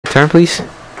Turn, please.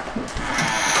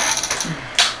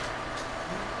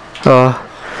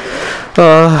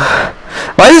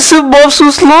 Why is it move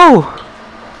so slow?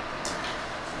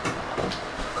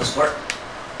 Cause what?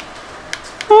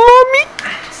 Mommy.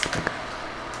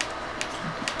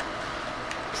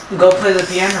 Go play the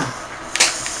piano.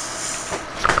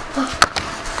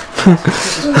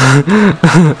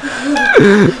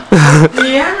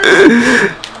 Piano?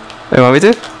 You want me to?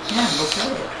 Yeah, go play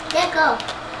it. Yeah, go.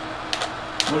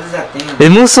 What is that thing? It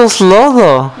moves so slow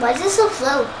though. Why is it so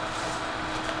slow?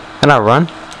 Can I run?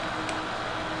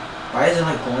 Why is it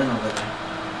like going over there?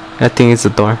 I think it's the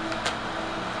door.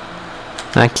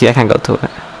 I can't go to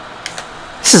it.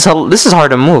 This is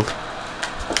hard to move.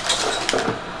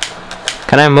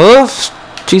 Can I move?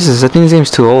 Jesus, I think this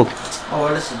game's too old. Oh,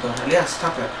 what is the door? Yeah,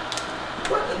 stop it.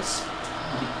 What is...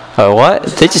 Oh, what?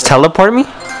 They just teleport me?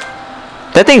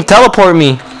 That thing teleport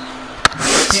me.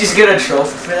 Did you just get a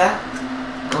trophy for that?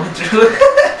 Going through it?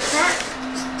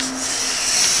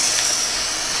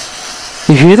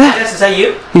 You hear that? Yes, is that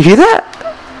you? You hear that?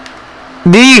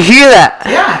 Do you hear that?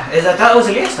 Yeah, that was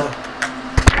Elias though.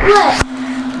 What?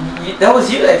 That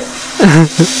was you. Yeah,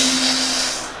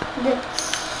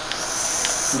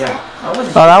 that was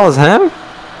you. Oh, that was him?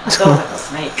 That was like a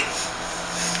snake.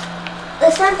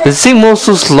 It's not the This thing moves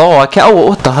so slow. I can't. Oh,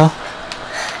 what the hell?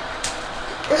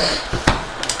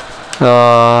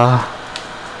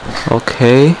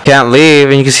 Okay. Can't leave,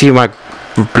 and you can see my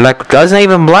black. That's not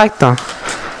even black though.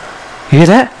 You hear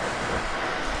that?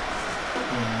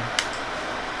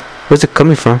 Where's it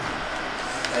coming from?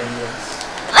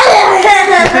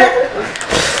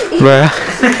 Bruh.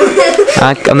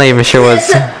 I'm not even sure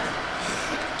what's.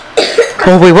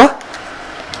 Oh wait, what?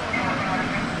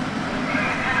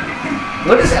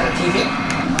 What is that? A TV?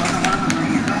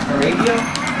 A radio?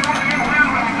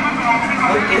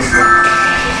 What is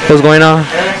that? What's going on?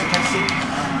 Can I see?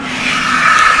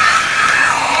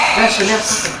 Yes, we have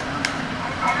something.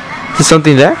 Is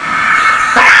something there?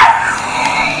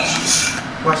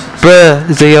 Watch. Bruh,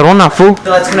 it's a Llorona, fool. The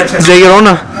light's gonna turn. It's a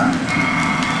Llorona. What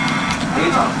are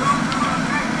you talking about?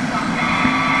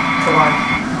 Come on.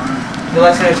 The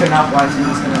light's gonna turn off. Watch, and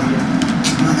it's gonna be.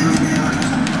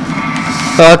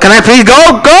 Can I please go?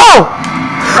 Go!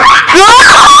 Go!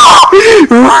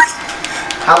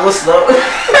 How was slow?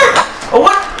 Oh,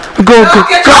 what? Go, go,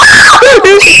 get go!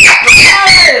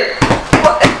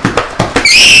 What?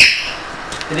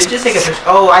 Did it just take a picture?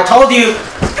 Oh, I told you!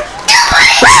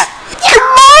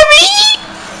 Mommy!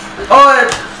 Oh,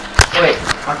 wait.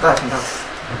 I thought I can help.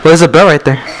 There's a bell right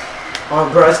there. Oh,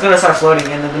 bro, it's gonna start floating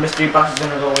and then the mystery box is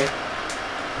gonna go away.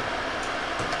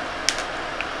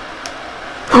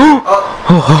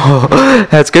 Oh.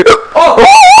 That's good. Oh!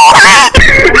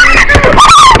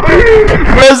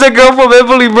 Where's the girl from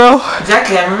Emily, bro?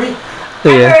 Exactly, Emery.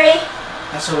 Yeah. Hurry.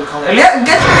 That's what we call it. Yeah,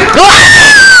 get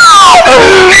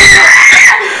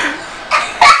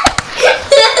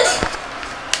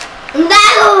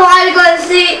That's what I want to go and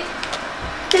see.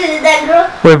 That girl.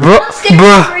 Wait, bro.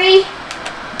 Bro. Free.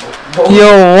 Yo,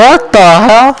 what the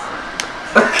hell?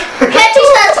 Can't you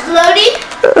start floating?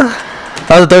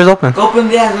 Oh, the door's open. Go open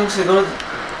the room so go to the...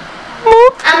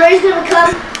 Emery's gonna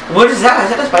come. What is that? Is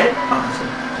that a spider? Oh,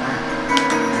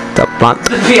 The plant.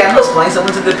 the piano's playing.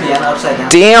 Someone took the piano upside down.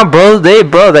 Damn, bro, the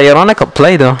Llorona could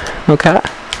play though. Okay. Oh,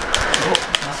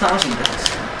 that's not what she does.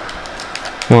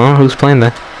 Well, who's playing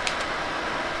that?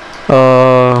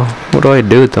 What do I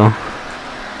do though?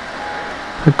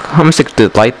 I'm gonna stick to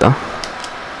the light though.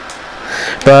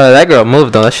 But that girl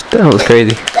moved though. That was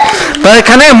crazy. But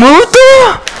can I move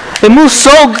though? It moves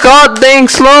so god dang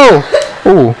slow.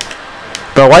 Ooh.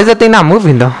 Bro, why is that thing not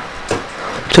moving though?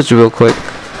 Touch it real quick.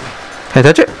 Can I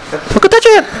touch it? Look at touch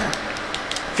it.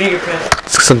 Fingerprint.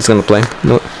 Something's gonna play.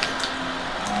 No.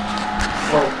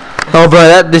 Whoa. Oh,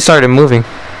 bro, they started moving.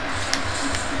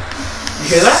 You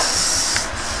hear that?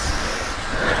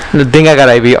 The thing I got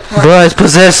IV. Bro, it's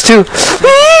possessed too.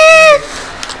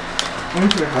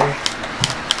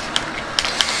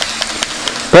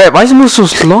 Bro, why does it move so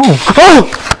slow? Oh!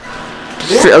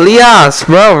 Yeah. Elias,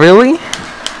 bro, really?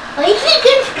 Why you keep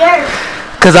getting scared?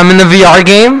 Cause I'm in the VR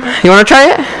game. You wanna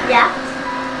try it? Yeah.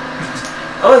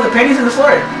 Oh, the painting's in the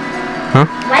floor.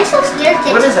 Why so scared?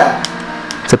 What is that?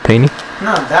 It's a painting.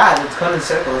 No, that. It's going in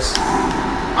circles.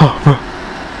 Oh, bro.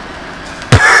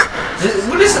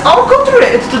 What is... Oh, go through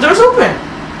it. The door's open.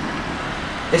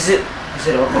 Is it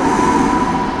open?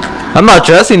 I'm not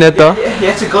trusting it though. You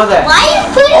have to go there. Why are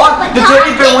you putting Oh, the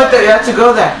teddy bear went there. You have to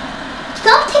go there.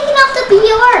 Stop taking off the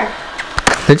VR.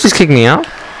 They just kicked me out.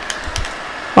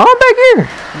 Oh, I'm back here.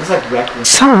 It's like reckless.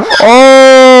 Son.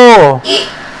 Oh.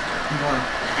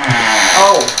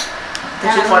 Oh.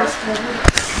 Did you fart?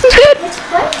 It's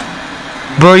fun.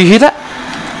 Bro, you hear that?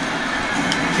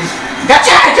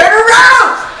 Gotcha! Turn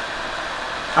around!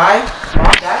 Hi,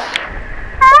 Mom, Dad.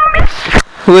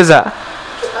 Who is that?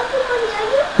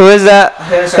 Who is that?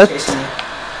 Okay, let's start chasing you.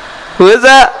 Who is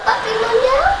that?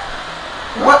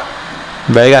 What?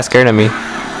 Bro, you got scared of me.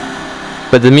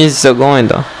 But the music's still going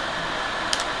though.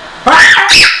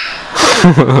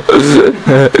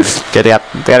 Get it out,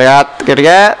 get it out, get it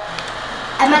out.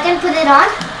 Am I gonna put it on?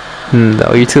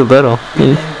 No, you're too little.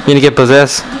 You need to get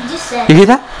possessed. You just said. You hear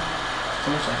that?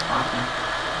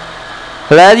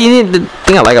 Lad, you need the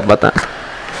thing I like about that.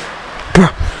 Bro,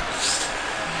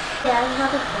 Yeah, I'm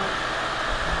having fun.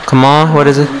 come on, what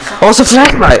is it? Oh, it's a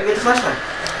flashlight. Get the flashlight.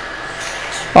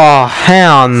 Oh,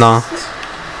 hell no.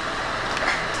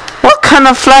 What kind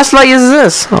of flashlight is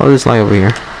this? Oh, this light over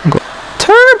here. Go.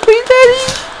 Turn, please, daddy.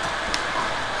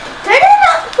 Turn it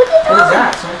on. Put it on. What is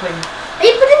that? Someone playing. Are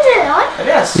you putting it on? It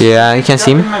is. Yeah, you can't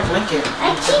see me. My blanket.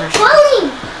 I keep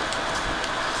pulling.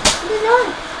 Put it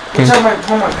on. What's on my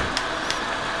homework?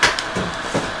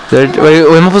 Wait,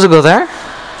 am I supposed to go there? I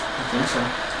think so.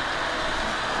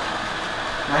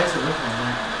 Why is it looking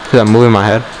like that? Because I'm moving my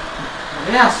head.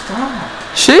 Yeah, stop.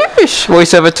 Sheesh. Wait,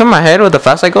 so if I turn my head with the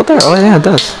flashlight go there? Oh, yeah, it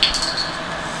does.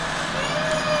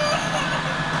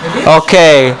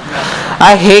 Okay.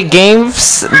 I hate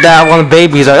games that when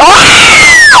babies are. Oh!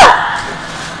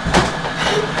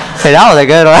 Hey, that was a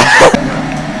good one.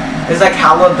 It's like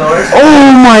hollow doors.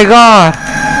 Oh my god.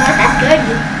 Not that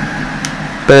good.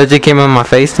 But it just came in my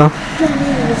face though.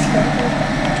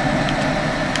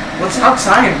 What's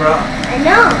outside, bro? I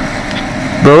know.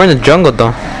 Bro, we're in the jungle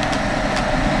though.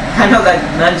 I know that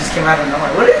none just came out of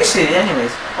nowhere. What did you see anyways?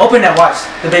 Open that watch.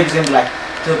 The baby's gonna be like,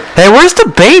 Hey, where's the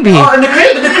baby? oh, in the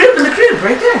crib, in the crib, in the crib,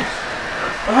 right there.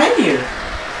 Behind you.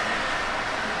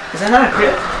 Is that not a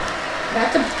crib?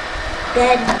 That's a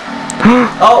bed.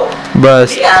 Oh, Bruh,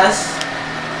 yes.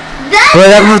 That's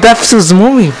bro, that was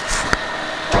moving.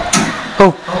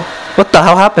 Oh, what the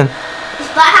hell happened?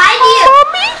 it's behind you.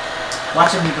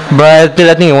 Watch him be behind. Bruh,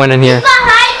 I think it went in here. It's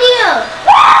behind you.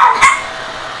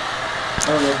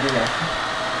 Oh, yeah, do that.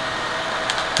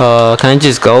 Can I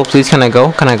just go? Please, can I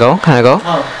go? Can I go? Can I go?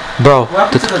 Oh, Bro, what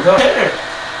happened to the door?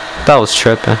 Is that was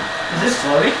tripping. this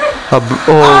floating? Oh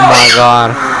my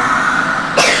god.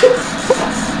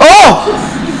 Oh!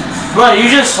 Bro, you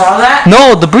just saw that?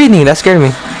 No, the breathing, that scared me.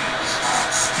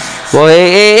 Well,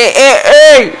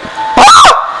 hey!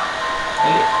 Ah!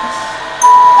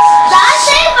 Stop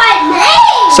saying my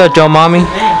name. What's up, Joe Mommy?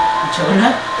 Hey,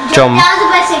 Jonah? Joe. That was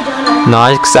about to say donut. No,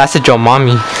 I said Joe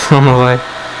Mommy. I don't know why.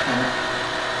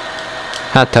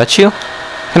 Can I touch you?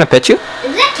 Can I pet you?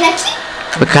 Is that catchy?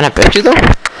 But can I pet you though?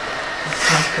 Can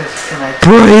I?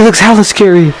 Bro, he looks hella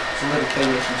scary. It's a little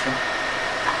kid or something.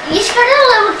 You scared of a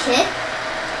little kid?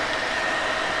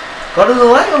 Go to the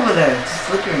light over there. It's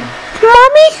flickering.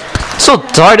 Mommy? So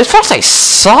dark. This flashlight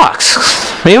sucks.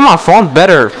 Maybe my phone's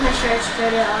better. I'm not sure it's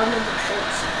scared of all of the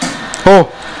kids.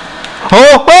 Oh.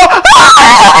 Oh. Oh.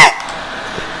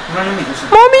 Run to me, this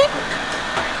one. Mommy.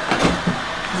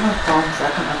 My phone, so I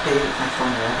can update my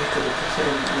phone, right? Because it's just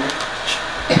sitting there.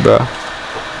 Bro.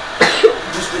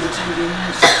 Just do the time being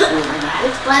nice.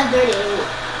 It's 5:38.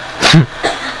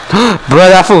 Bro,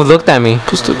 that fool looked at me.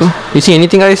 You see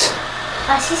anything, guys?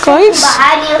 I see something Guys?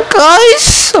 behind you.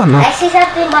 Guys. Oh no. I see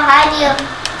something behind you.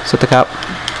 Set the cap.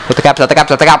 Set the cap. Set the cap.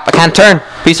 Set the cap. I can't turn.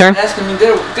 Please turn. Can you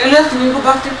go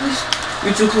back there, please?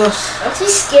 You're too close.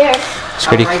 She's scared. It's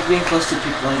pretty. I like being close to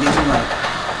people and getting like.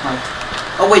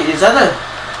 Oh wait, is that a?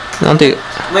 I don't think.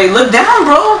 Wait, look down,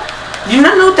 bro. You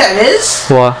not know what that is?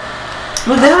 What?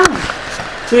 Look down.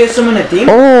 So we have someone a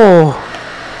demon. Oh.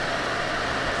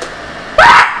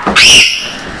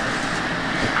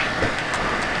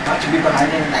 Not to be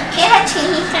behind him. Catchy,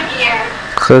 come here.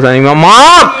 Cause I need my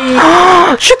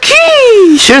mom.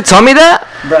 Shaki. Should have told me that.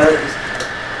 Bro,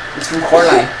 it's from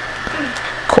Coraline.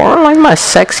 Coraline, my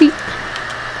sexy.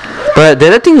 But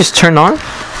did that thing just turn on?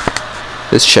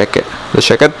 Let's check it. Let's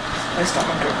check it. Let's stop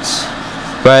on purpose.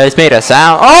 But it's made a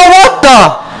sound. Oh, what the?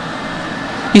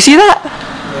 You see that?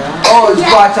 Yeah. Oh, it's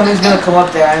blocked. Something's gonna come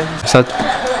up there. So,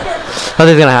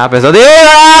 something's gonna happen. Something's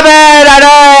gonna happen.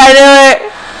 I knew it.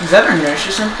 Is that a nurse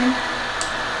or something?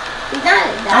 He's not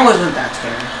That that. wasn't that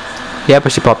scary. Yeah,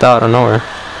 but she popped out of nowhere.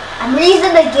 I'm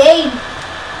raising the game.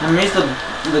 I missed the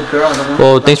girl. The one.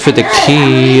 Oh, thanks for the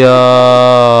key.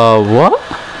 What?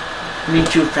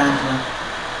 Meet you, Franklin.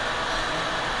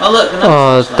 Oh look. another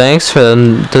Oh, flashlight. thanks for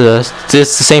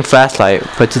it's the same flashlight,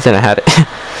 but you didn't have it.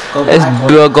 Go It's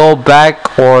back, or- go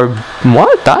back or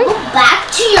what? Die? Go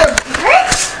back to your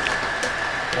birds.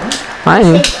 I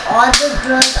Think all the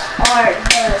girls are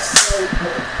the same.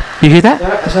 You hear that?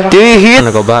 Do you hear? I'm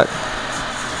gonna go back.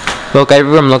 Look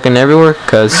everywhere. I'm looking everywhere,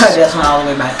 cause. That's went all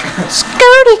the way back.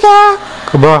 Security guy.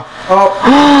 Bro. Oh,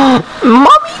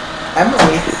 Mommy.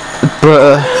 Emily.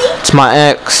 Bruh, it's my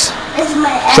ex. It's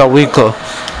my ex. Shawika.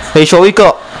 Hey,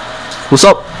 Shawika. What's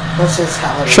up? What's his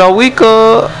holiday?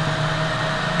 Shawika.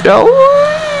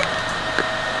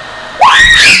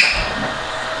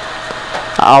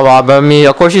 Oh, well, but I mean,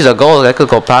 of course she's a girl. I could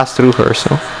go pass through her,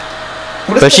 so.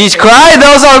 But she's crying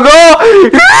though, so go.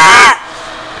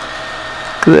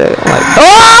 Like,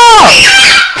 oh!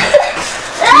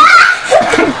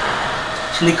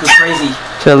 Shalika's crazy.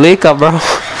 Shalika, bro.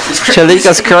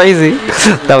 Shalika's crazy.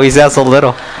 That we said so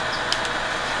little.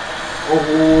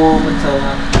 Oh,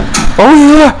 Oh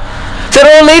yeah! Is that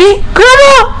old lady?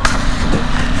 Grandma!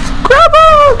 Grandma!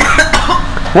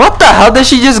 What the hell did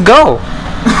she just go?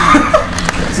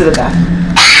 to the back.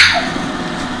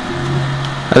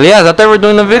 Elias, I thought we were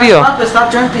doing a video.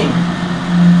 Stop jumping.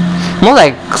 More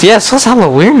like, yeah, so it's hella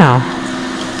weird now.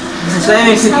 So it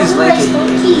makes he's like it.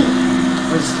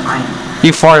 What's time?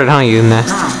 You farted, huh, you nest?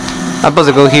 No. I'm supposed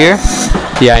to go here?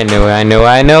 Yeah, I knew it. I knew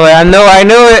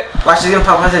it. Watch, she's gonna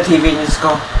pop on the TV and just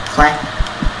go play.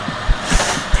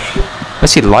 I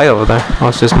see light over there. Oh,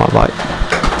 it's just my light.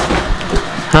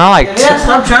 I like. Yeah,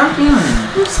 stop jumping.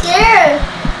 I'm scared.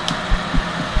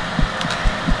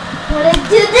 When I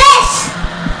do this.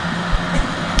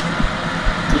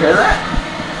 You hear that?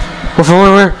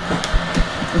 Where?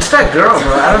 It's that girl,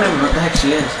 bro. I don't even know what the heck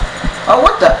she is. Oh,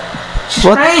 what the? She's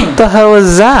What crying. the hell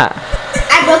is that?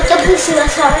 I broke the booster,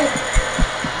 sorry.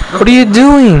 What are you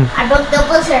doing? I broke the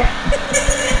booster.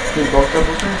 You broke the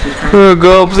booster? She's crying.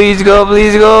 Go, please go,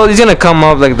 please go. He's gonna come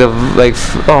up like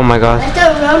oh my god. Like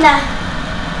the Rona.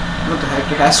 What the heck?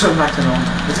 Your ass went back to normal.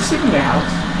 Is this even your house?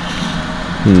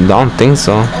 Don't think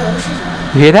so.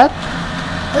 You hear that?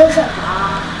 Booster.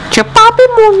 Chapapi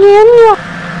moviendo.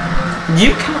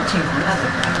 You cannot change another.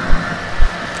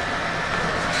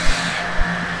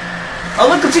 Oh,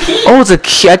 look, it's a key. Oh, it's a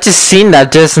key. I just seen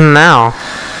that just now.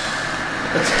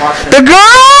 Let's watch it. The girl!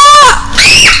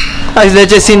 I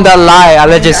just seen that lie.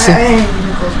 I just seen.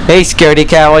 Hey, scaredy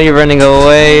cat, why are you running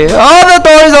away? Oh, the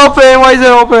door is open. Why is it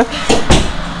open?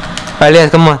 Alright, Leah,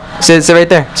 come on. Sit right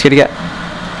there. Scaredy cat.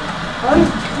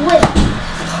 Wait.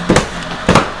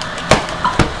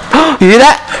 You hear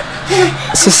that?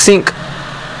 It's a sink.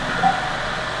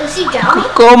 Is he drowning?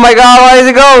 Oh my god, why does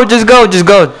it go? Just go. Just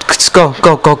go. Go.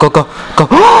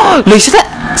 Look, see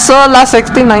that? So, last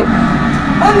 69.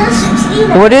 Oh, no,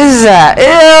 16. What is that?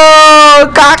 Ew,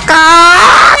 caca.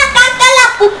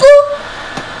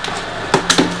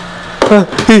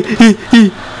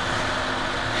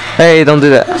 Hey, don't do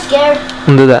that. I'm scared.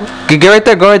 Don't do that. Get right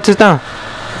there. Go right to down.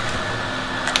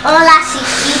 Oh, that's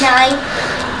 69.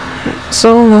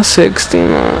 So, last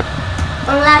 69.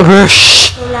 Oh, that's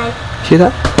Rush. 69. See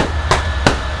that?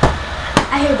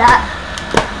 I hear that.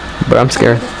 But I'm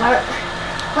scared. Why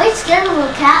are you scared,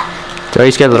 little cat? Are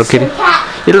you scared, little kitty?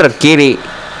 Cat. You're a little kitty.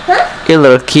 Huh? You're a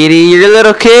little kitty. You're a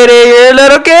little kitty. You're a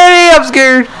little kitty. I'm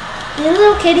scared. You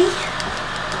little kitty.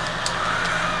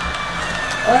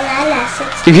 Oh, that's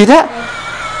 69. You hear that?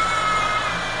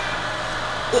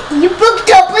 You broke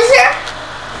the buzzer?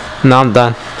 No, I'm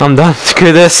done.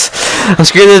 Screw this.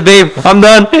 Screw this, babe. I'm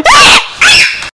done.